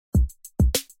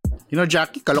You know,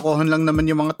 Jackie, kalokohan lang naman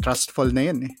yung mga trust fall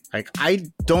na yan eh. Like, I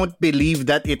don't believe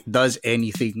that it does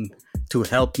anything to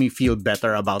help me feel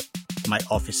better about my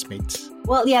office mates.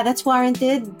 Well, yeah, that's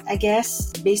warranted, I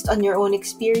guess, based on your own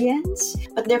experience.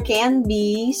 But there can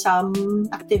be some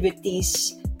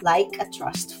activities like a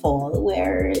trust fall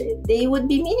where they would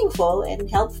be meaningful and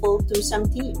helpful to some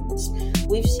teams.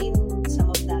 We've seen some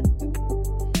of that too.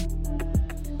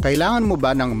 Kailangan mo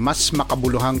ba ng mas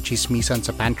makabuluhang chismisan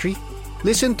sa pantry?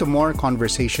 Listen to more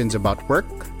conversations about work,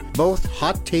 both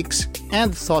hot takes and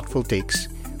thoughtful takes,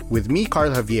 with me, Carl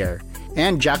Javier,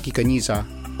 and Jackie Caniza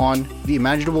on The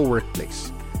Imaginable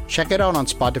Workplace. Check it out on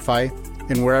Spotify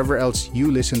and wherever else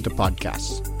you listen to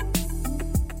podcasts.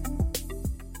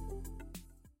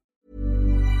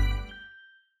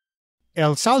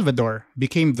 El Salvador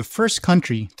became the first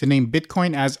country to name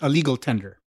Bitcoin as a legal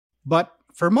tender. But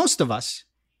for most of us,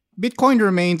 Bitcoin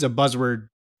remains a buzzword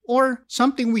or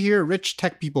something we hear rich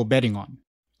tech people betting on.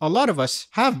 A lot of us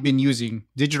have been using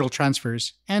digital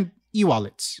transfers and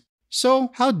e-wallets. So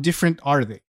how different are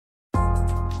they?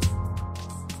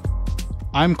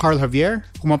 I'm Carl Javier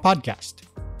from a podcast.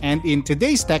 And in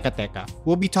today's Teka Teka,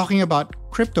 we'll be talking about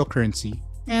cryptocurrency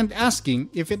and asking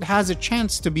if it has a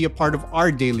chance to be a part of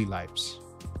our daily lives.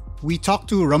 We talked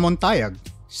to Ramon Tayag,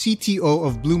 CTO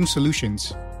of Bloom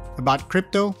Solutions, about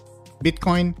crypto,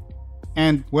 Bitcoin,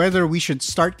 and whether we should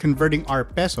start converting our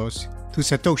pesos to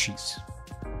satoshis.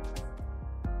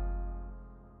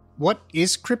 What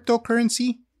is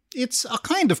cryptocurrency? It's a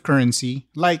kind of currency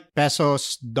like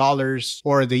pesos, dollars,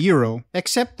 or the euro,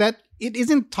 except that it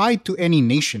isn't tied to any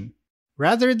nation.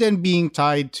 Rather than being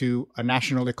tied to a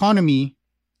national economy,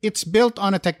 it's built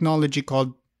on a technology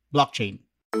called blockchain.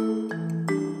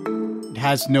 It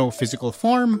has no physical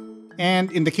form,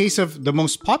 and in the case of the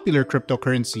most popular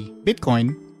cryptocurrency,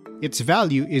 Bitcoin, its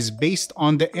value is based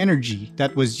on the energy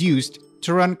that was used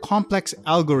to run complex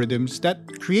algorithms that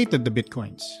created the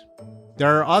Bitcoins.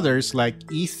 There are others like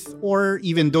ETH or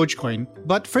even Dogecoin,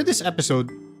 but for this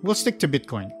episode, we'll stick to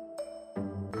Bitcoin.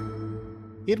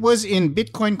 It was in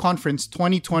Bitcoin Conference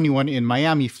 2021 in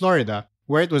Miami, Florida,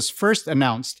 where it was first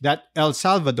announced that El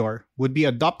Salvador would be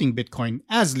adopting Bitcoin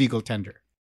as legal tender.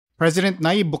 President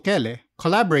Nayib Bukele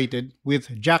collaborated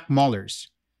with Jack Mallers,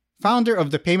 founder of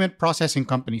the payment processing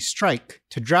company Strike,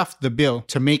 to draft the bill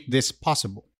to make this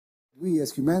possible. We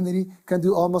as humanity can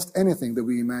do almost anything that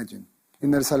we imagine.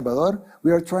 In El Salvador,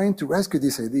 we are trying to rescue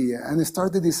this idea and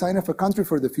start the design of a country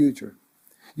for the future,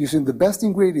 using the best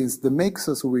ingredients that makes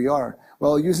us who we are,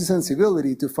 while using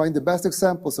sensibility to find the best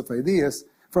examples of ideas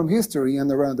from history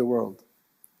and around the world.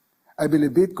 I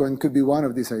believe Bitcoin could be one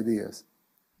of these ideas.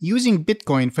 Using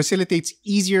Bitcoin facilitates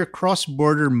easier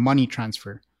cross-border money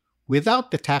transfer,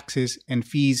 without the taxes and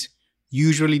fees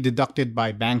usually deducted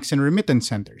by banks and remittance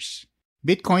centers.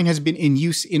 Bitcoin has been in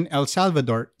use in El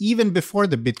Salvador even before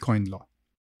the Bitcoin law.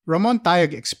 Ramon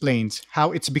Tayag explains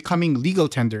how its becoming legal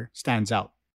tender stands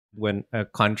out. When a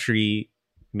country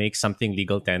makes something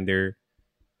legal tender,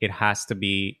 it has to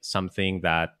be something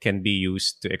that can be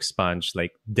used to expunge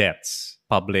like debts,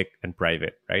 public and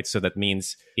private, right? So that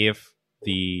means if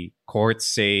the courts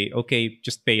say, okay,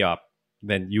 just pay up,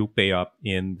 then you pay up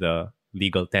in the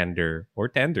legal tender or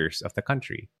tenders of the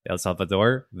country. El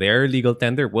Salvador, their legal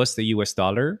tender was the US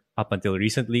dollar up until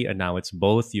recently, and now it's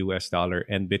both US dollar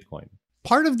and Bitcoin.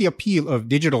 Part of the appeal of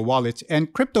digital wallets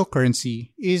and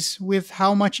cryptocurrency is with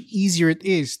how much easier it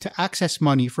is to access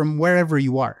money from wherever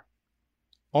you are.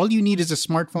 All you need is a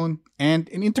smartphone and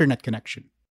an internet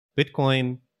connection.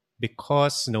 Bitcoin,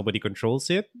 because nobody controls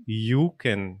it, you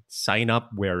can sign up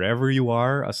wherever you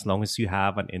are as long as you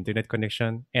have an internet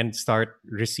connection and start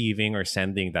receiving or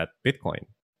sending that Bitcoin.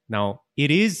 Now,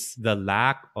 it is the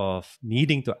lack of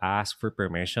needing to ask for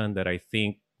permission that I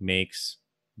think makes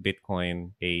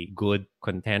Bitcoin a good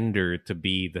contender to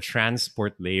be the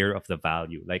transport layer of the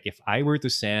value. Like if I were to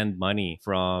send money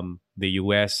from the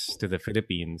US to the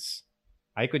Philippines,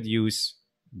 I could use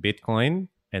Bitcoin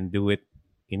and do it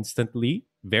instantly,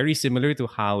 very similar to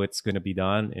how it's going to be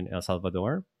done in El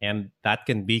Salvador. And that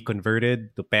can be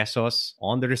converted to pesos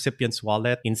on the recipient's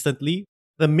wallet instantly.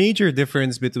 The major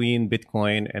difference between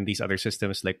Bitcoin and these other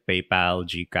systems like PayPal,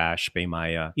 GCash,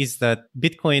 Paymaya is that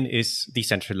Bitcoin is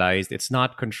decentralized. It's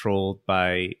not controlled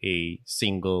by a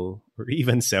single or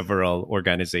even several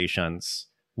organizations,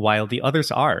 while the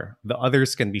others are. The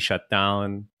others can be shut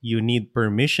down. You need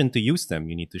permission to use them.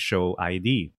 You need to show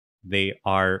ID. They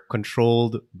are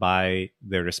controlled by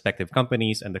their respective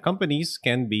companies, and the companies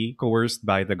can be coerced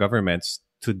by the governments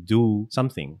to do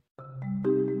something.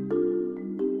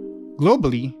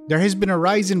 Globally, there has been a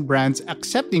rise in brands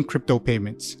accepting crypto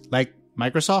payments, like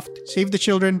Microsoft, Save the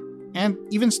Children, and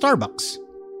even Starbucks.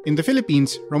 In the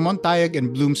Philippines, Ramon Tayag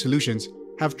and Bloom Solutions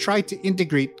have tried to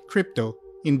integrate crypto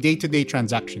in day-to-day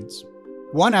transactions.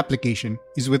 One application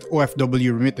is with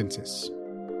OFW remittances.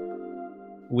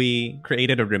 We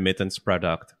created a remittance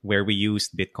product where we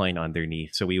used Bitcoin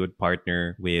underneath. So we would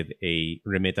partner with a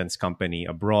remittance company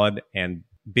abroad, and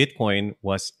Bitcoin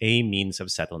was a means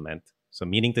of settlement. So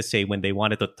meaning to say, when they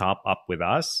wanted to top up with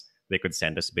us, they could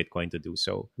send us Bitcoin to do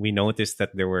so. We noticed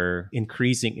that there were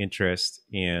increasing interest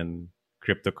in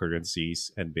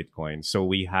cryptocurrencies and Bitcoin. So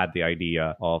we had the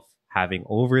idea of having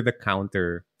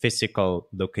over-the-counter physical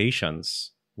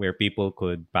locations where people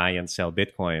could buy and sell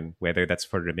Bitcoin, whether that's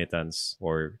for remittance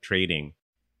or trading.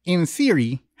 In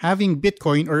theory, having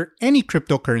Bitcoin or any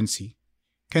cryptocurrency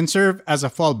can serve as a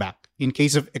fallback in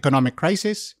case of economic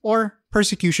crisis or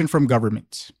persecution from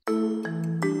governments.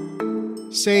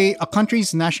 Say a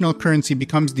country's national currency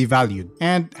becomes devalued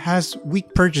and has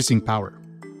weak purchasing power.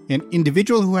 An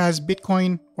individual who has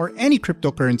Bitcoin or any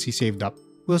cryptocurrency saved up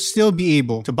will still be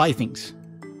able to buy things.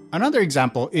 Another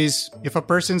example is if a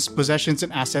person's possessions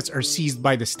and assets are seized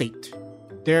by the state.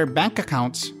 Their bank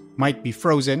accounts might be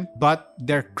frozen, but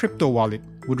their crypto wallet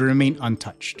would remain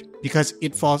untouched because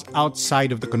it falls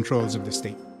outside of the controls of the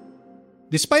state.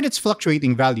 Despite its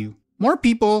fluctuating value, more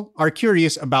people are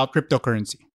curious about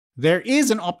cryptocurrency. There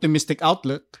is an optimistic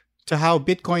outlook to how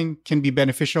Bitcoin can be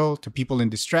beneficial to people in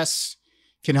distress,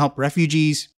 can help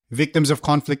refugees, victims of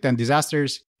conflict and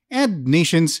disasters, and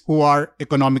nations who are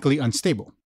economically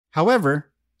unstable. However,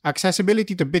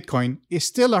 accessibility to Bitcoin is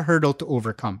still a hurdle to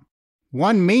overcome.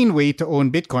 One main way to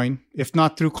own Bitcoin, if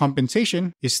not through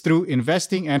compensation, is through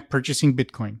investing and purchasing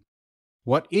Bitcoin.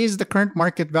 What is the current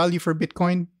market value for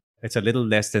Bitcoin? It's a little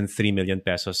less than 3 million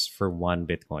pesos for one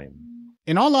Bitcoin.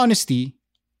 In all honesty,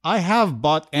 I have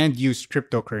bought and used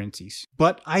cryptocurrencies,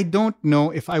 but I don't know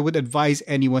if I would advise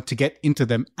anyone to get into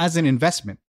them as an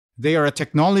investment. They are a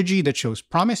technology that shows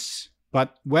promise,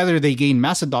 but whether they gain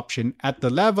mass adoption at the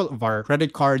level of our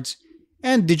credit cards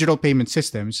and digital payment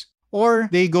systems, or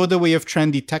they go the way of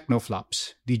trendy techno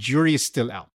flops, the jury is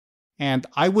still out. And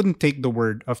I wouldn't take the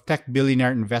word of tech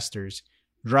billionaire investors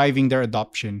driving their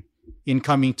adoption in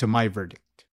coming to my verdict.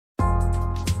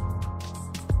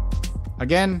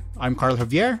 Again, I'm Carl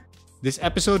Javier. This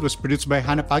episode was produced by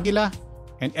Hannah Pagila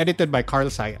and edited by Carl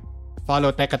Sayat.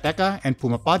 Follow Teka Teka and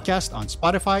Puma Podcast on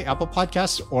Spotify, Apple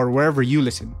Podcasts, or wherever you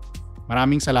listen.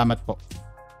 Maraming salamat po.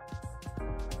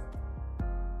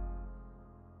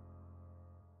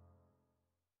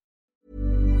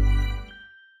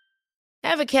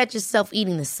 Ever catch yourself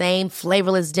eating the same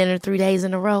flavorless dinner 3 days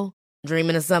in a row?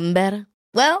 Dreaming of something better?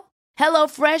 Well,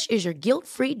 HelloFresh is your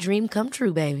guilt-free dream come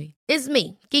true, baby. It's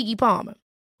me, Keke Palmer.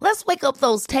 Let's wake up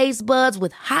those taste buds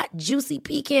with hot, juicy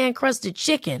pecan-crusted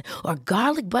chicken or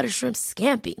garlic butter shrimp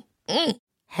scampi.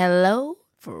 Hello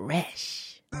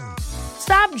Fresh.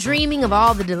 Stop dreaming of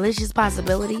all the delicious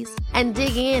possibilities and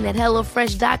dig in at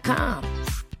HelloFresh.com.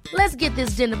 Let's get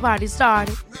this dinner party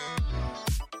started.